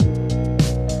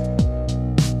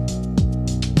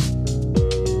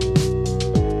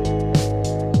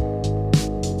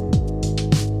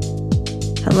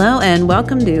Hello and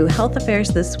welcome to Health Affairs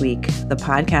This Week, the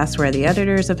podcast where the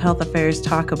editors of Health Affairs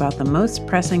talk about the most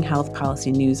pressing health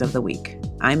policy news of the week.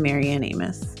 I'm Marianne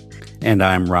Amos. And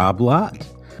I'm Rob Lott.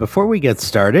 Before we get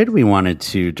started, we wanted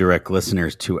to direct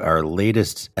listeners to our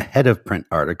latest ahead of print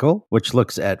article, which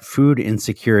looks at food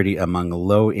insecurity among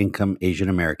low-income Asian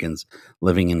Americans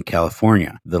living in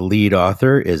California. The lead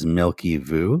author is Milky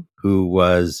Vu, who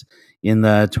was in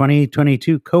the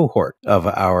 2022 cohort of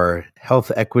our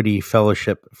Health Equity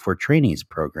Fellowship for Trainees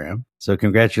program. So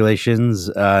congratulations,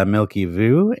 Milky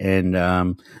Vu,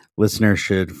 and listeners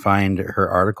should find her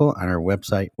article on our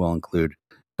website. We'll include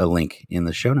a link in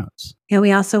the show notes. Yeah,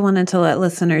 we also wanted to let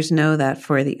listeners know that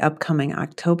for the upcoming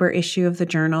October issue of the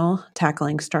journal,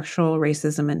 Tackling Structural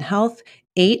Racism in Health,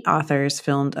 8 authors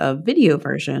filmed a video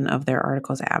version of their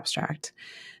article's abstract.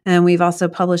 And we've also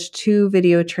published 2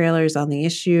 video trailers on the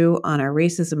issue on our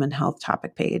Racism and Health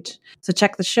topic page. So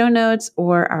check the show notes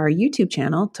or our YouTube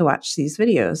channel to watch these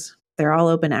videos. They're all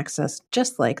open access,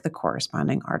 just like the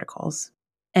corresponding articles.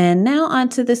 And now on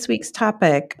to this week's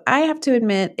topic. I have to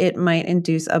admit it might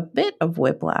induce a bit of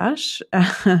whiplash.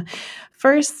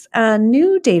 First,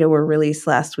 new data were released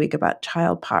last week about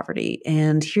child poverty,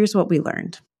 and here's what we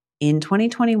learned. In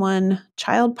 2021,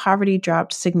 child poverty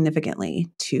dropped significantly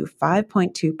to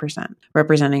 5.2%,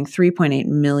 representing 3.8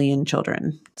 million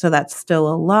children. So that's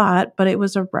still a lot, but it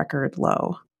was a record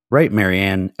low. Right,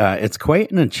 Marianne. It's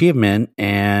quite an achievement,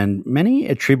 and many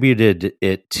attributed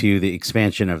it to the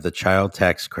expansion of the child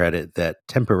tax credit that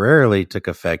temporarily took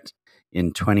effect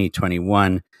in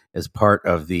 2021 as part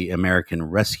of the American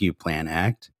Rescue Plan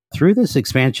Act. Through this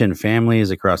expansion, families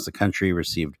across the country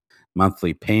received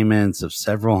monthly payments of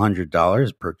several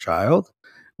 $100s per child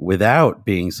without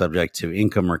being subject to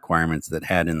income requirements that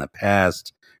had in the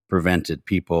past prevented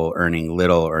people earning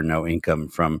little or no income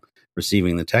from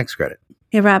receiving the tax credit.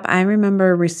 Hey, Rob, I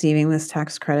remember receiving this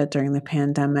tax credit during the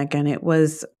pandemic, and it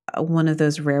was one of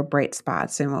those rare bright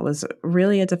spots in what was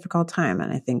really a difficult time.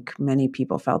 And I think many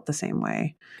people felt the same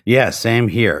way. Yeah, same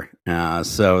here.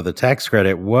 So the tax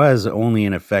credit was only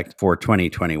in effect for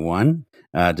 2021.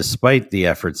 Despite the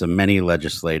efforts of many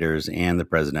legislators and the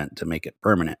president to make it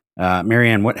permanent.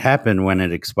 Marianne, what happened when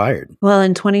it expired? Well,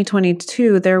 in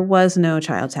 2022, there was no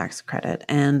child tax credit.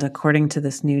 And according to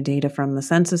this new data from the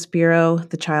Census Bureau,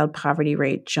 the child poverty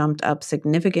rate jumped up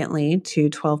significantly to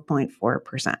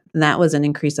 12.4%. And that was an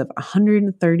increase of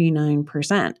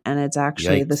 139%. And it's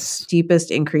actually the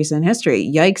steepest increase in history.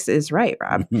 Yikes is right,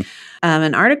 Rob.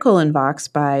 An article in Vox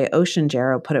by Ocean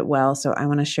Jarrow put it well, so I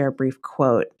want to share a brief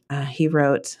quote. He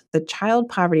wrote, "The child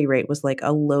poverty rate was like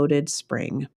a loaded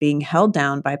spring being held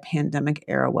down by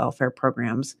pandemic-era welfare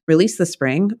programs. Release the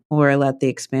spring or let the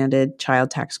expanded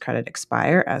child tax credit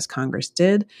expire, as Congress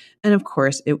did, and of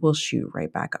course, it will shoot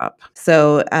right back up."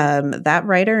 So that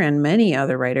writer and many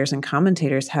other writers and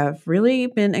commentators have really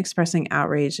been expressing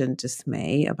outrage and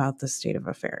dismay about the state of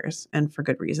affairs, and for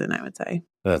good reason, I would say.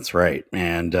 That's right.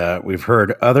 And we've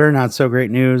heard other not so great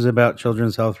news about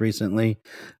children's health recently,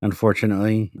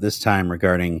 unfortunately, this time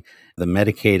regarding the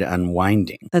Medicaid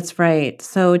unwinding. That's right.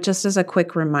 So just as a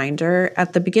quick reminder,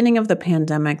 at the beginning of the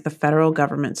pandemic, the federal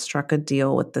government struck a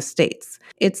deal with the states.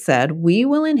 It said, we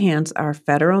will enhance our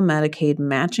federal Medicaid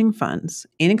matching funds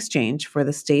in exchange for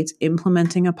the states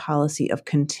implementing a policy of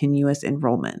continuous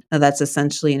enrollment. Now, that's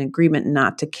essentially an agreement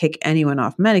not to kick anyone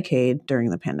off Medicaid during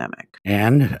the pandemic.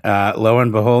 And lo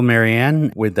and behold,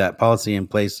 Marianne, with that policy in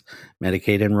place,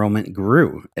 Medicaid enrollment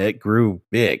grew. It grew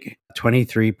big.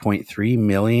 23.3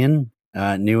 million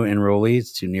new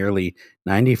enrollees to nearly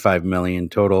 95 million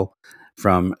total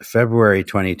from February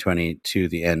 2020 to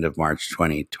the end of March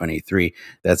 2023.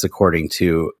 That's according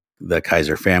to the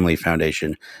Kaiser Family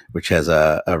Foundation, which has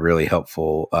a really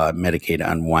helpful Medicaid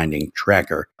unwinding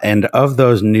tracker. And of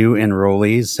those new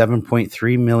enrollees,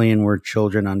 7.3 million were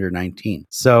children under 19.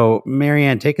 So,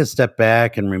 Marianne, take a step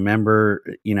back and remember,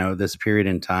 this period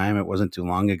in time. It wasn't too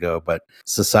long ago, but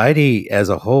society as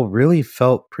a whole really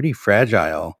felt pretty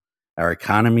fragile. Our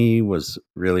economy was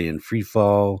really in free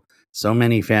fall. So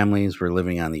many families were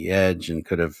living on the edge and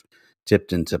could have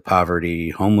tipped into poverty,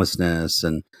 homelessness,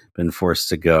 and been forced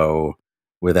to go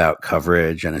without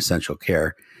coverage and essential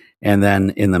care. And then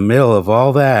in the middle of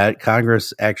all that,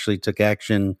 Congress actually took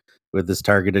action with this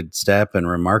targeted step and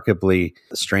remarkably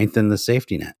strengthened the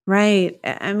safety net. Right.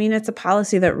 I mean, it's a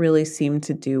policy that really seemed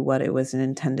to do what it was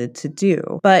intended to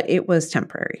do, but it was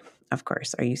temporary. Of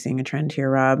course. Are you seeing a trend here,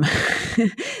 Rob?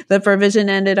 The provision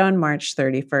ended on March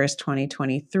 31st,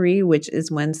 2023, which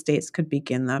is when states could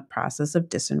begin the process of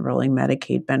disenrolling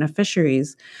Medicaid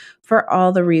beneficiaries for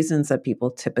all the reasons that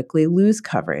people typically lose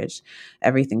coverage.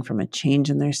 Everything from a change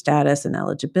in their status and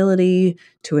eligibility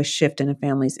to a shift in a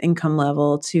family's income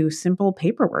level to simple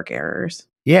paperwork errors.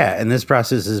 Yeah, and this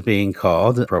process is being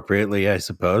called, appropriately, I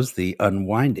suppose, the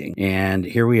unwinding. And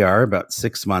here we are about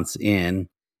 6 months in,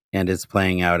 and it's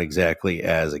playing out exactly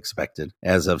as expected.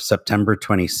 As of September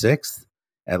 26th,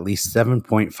 at least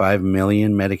 7.5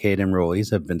 million Medicaid enrollees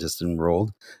have been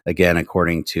disenrolled, again,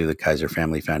 according to the Kaiser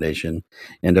Family Foundation.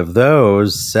 And of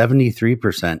those,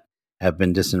 73% have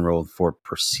been disenrolled for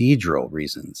procedural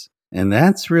reasons. And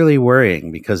that's really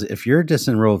worrying because if you're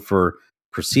disenrolled for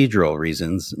procedural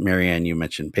reasons, Marianne, you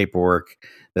mentioned paperwork.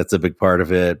 That's a big part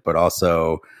of it, but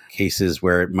also cases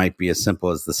where it might be as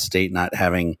simple as the state not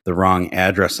having the wrong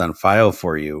address on file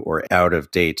for you or out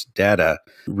of date data,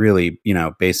 really,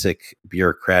 basic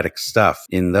bureaucratic stuff.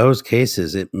 In those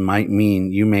cases, it might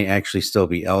mean you may actually still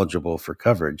be eligible for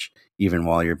coverage even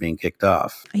while you're being kicked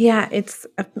off. Yeah, it's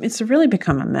really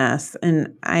become a mess.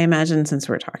 And I imagine since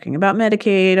we're talking about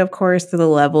Medicaid, of course, the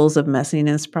levels of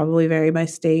messiness probably vary by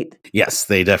state. Yes,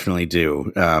 they definitely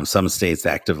do. Some states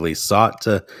actively sought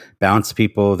to bounce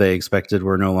people they expected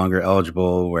were no longer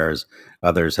eligible, whereas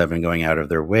others have been going out of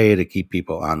their way to keep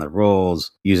people on the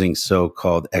rolls using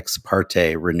so-called ex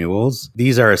parte renewals.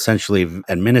 These are essentially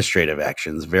administrative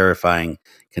actions verifying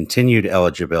continued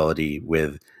eligibility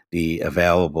with the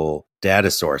available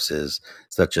data sources,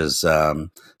 such as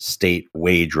state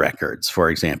wage records, for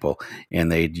example,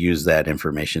 and they'd use that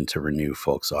information to renew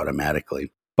folks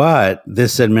automatically. But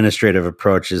this administrative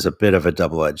approach is a bit of a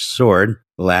double-edged sword.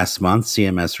 Last month,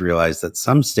 CMS realized that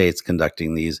some states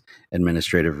conducting these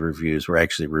administrative reviews were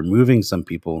actually removing some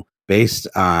people based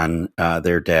on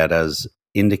their data's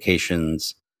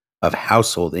indications of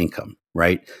household income,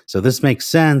 right? So this makes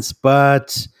sense,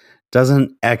 but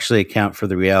doesn't actually account for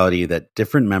the reality that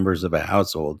different members of a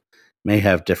household may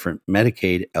have different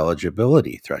Medicaid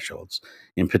eligibility thresholds.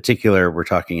 In particular, we're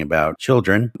talking about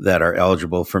children that are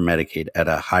eligible for Medicaid at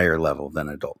a higher level than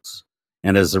adults.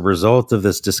 And as a result of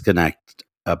this disconnect,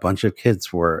 a bunch of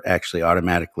kids were actually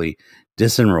automatically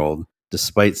disenrolled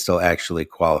despite still actually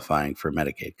qualifying for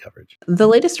Medicaid coverage. The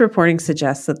latest reporting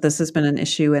suggests that this has been an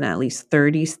issue in at least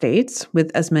 30 states,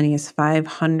 with as many as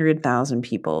 500,000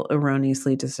 people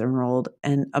erroneously disenrolled,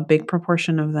 and a big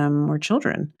proportion of them were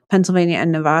children. Pennsylvania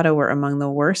and Nevada were among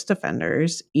the worst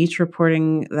offenders, each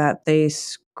reporting that they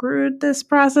screwed this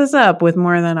process up with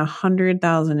more than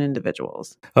 100,000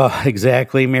 individuals. Oh,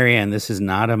 exactly, Marianne. This is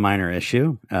not a minor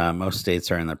issue. Most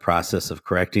states are in the process of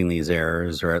correcting these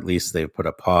errors, or at least they've put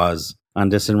a pause on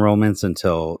disenrollments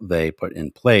until they put in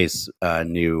place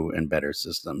new and better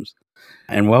systems.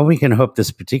 And while we can hope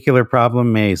this particular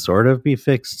problem may sort of be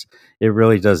fixed, it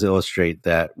really does illustrate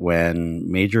that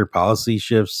when major policy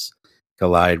shifts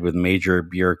collide with major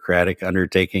bureaucratic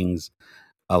undertakings,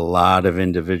 a lot of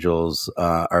individuals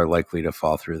are likely to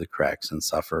fall through the cracks and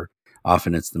suffer.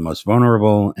 Often it's the most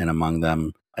vulnerable, and among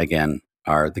them, again,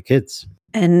 are the kids.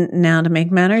 And now to make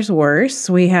matters worse,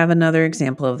 we have another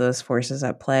example of those forces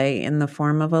at play in the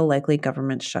form of a likely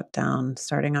government shutdown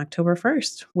starting October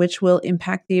 1st, which will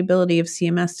impact the ability of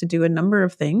CMS to do a number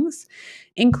of things,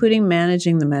 including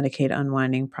managing the Medicaid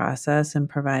unwinding process and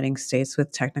providing states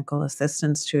with technical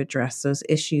assistance to address those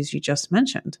issues you just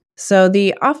mentioned. So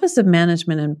the Office of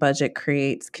Management and Budget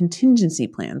creates contingency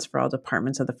plans for all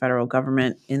departments of the federal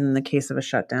government in the case of a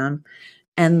shutdown.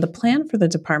 And the plan for the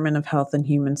Department of Health and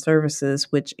Human Services,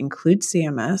 which includes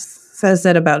CMS, says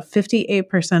that about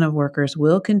 58% of workers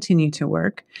will continue to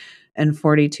work and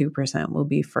 42% will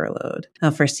be furloughed.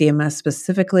 Now, for CMS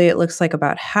specifically, it looks like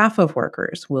about half of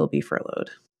workers will be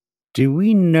furloughed. Do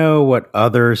we know what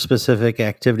other specific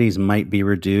activities might be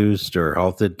reduced or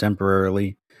halted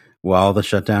temporarily while the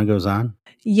shutdown goes on?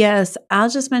 Yes, I'll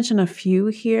just mention a few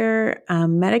here.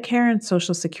 Medicare and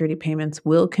Social Security payments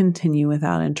will continue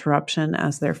without interruption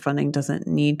as their funding doesn't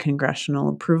need congressional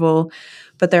approval.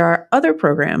 But there are other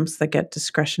programs that get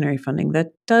discretionary funding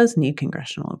that does need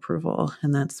congressional approval,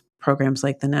 and that's programs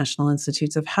like the National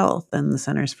Institutes of Health and the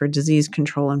Centers for Disease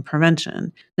Control and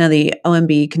Prevention. Now, the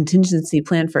OMB contingency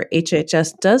plan for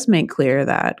HHS does make clear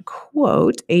that,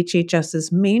 quote,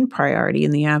 HHS's main priority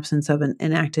in the absence of an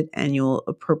enacted annual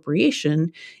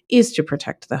appropriation is to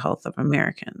protect the health of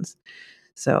Americans.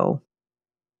 So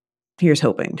here's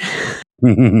hoping.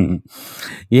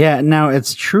 Yeah, now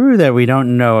it's true that we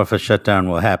don't know if a shutdown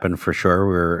will happen for sure.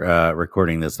 We're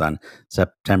recording this on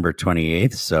September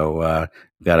 28th, so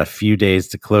got a few days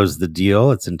to close the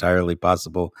deal. It's entirely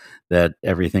possible that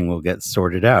everything will get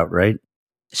sorted out, right?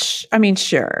 I mean,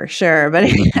 sure. But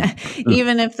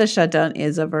even if the shutdown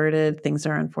is averted, things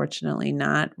are unfortunately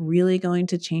not really going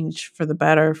to change for the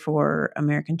better for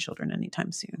American children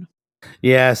anytime soon.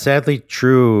 Yeah, sadly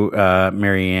true,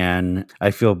 Marianne.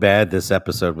 I feel bad this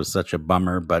episode was such a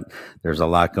bummer, but there's a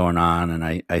lot going on. And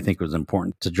I think it was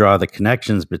important to draw the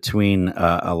connections between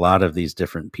a lot of these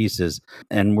different pieces.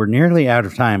 And we're nearly out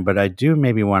of time, but I do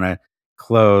maybe want to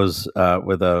close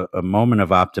with a moment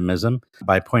of optimism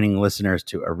by pointing listeners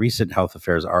to a recent Health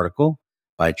Affairs article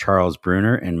by Charles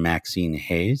Bruner and Maxine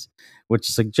Hayes,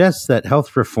 which suggests that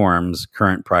health reform's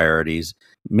current priorities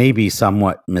may be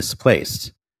somewhat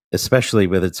misplaced, especially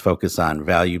with its focus on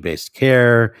value-based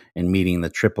care and meeting the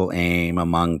triple aim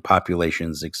among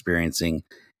populations experiencing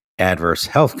adverse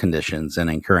health conditions and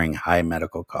incurring high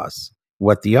medical costs.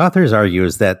 What the authors argue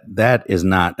is that that is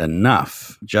not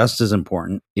enough. Just as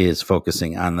important is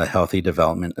focusing on the healthy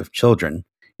development of children,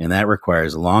 and that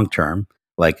requires long-term,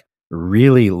 like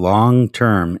really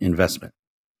long-term investment.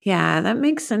 Yeah, that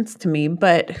makes sense to me.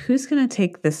 But who's going to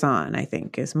take this on, I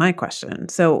think, is my question.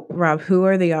 So, Rob, who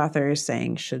are the authors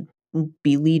saying should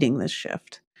be leading this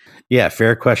shift? Yeah,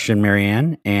 fair question,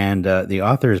 Marianne. And the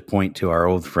authors point to our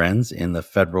old friends in the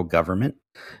federal government,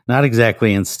 not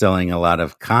exactly instilling a lot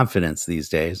of confidence these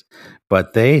days,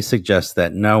 but they suggest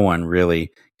that no one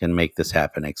really can make this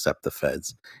happen except the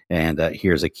feds. And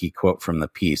here's a key quote from the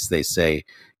piece. They say,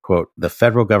 quote, "The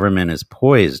federal government is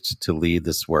poised to lead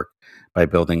this work by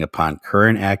building upon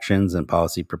current actions and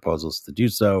policy proposals to do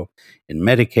so in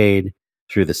Medicaid,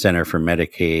 through the Center for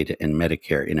Medicaid and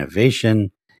Medicare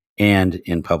Innovation, and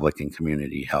in public and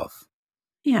community health."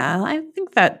 Yeah, I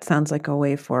think that sounds like a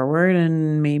way forward,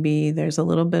 and maybe there's a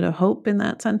little bit of hope in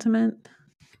that sentiment.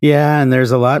 Yeah, and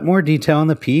there's a lot more detail in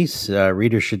the piece.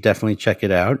 Readers should definitely check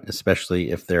it out, especially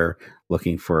if they're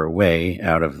looking for a way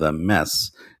out of the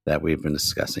mess that we've been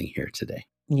discussing here today.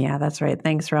 Yeah, that's right.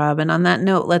 Thanks, Rob. And on that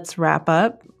note, let's wrap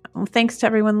up. Thanks to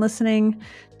everyone listening.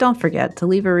 Don't forget to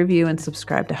leave a review and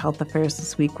subscribe to Health Affairs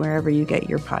This Week wherever you get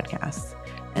your podcasts.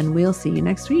 And we'll see you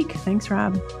next week. Thanks,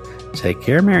 Rob. Take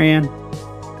care, Marianne.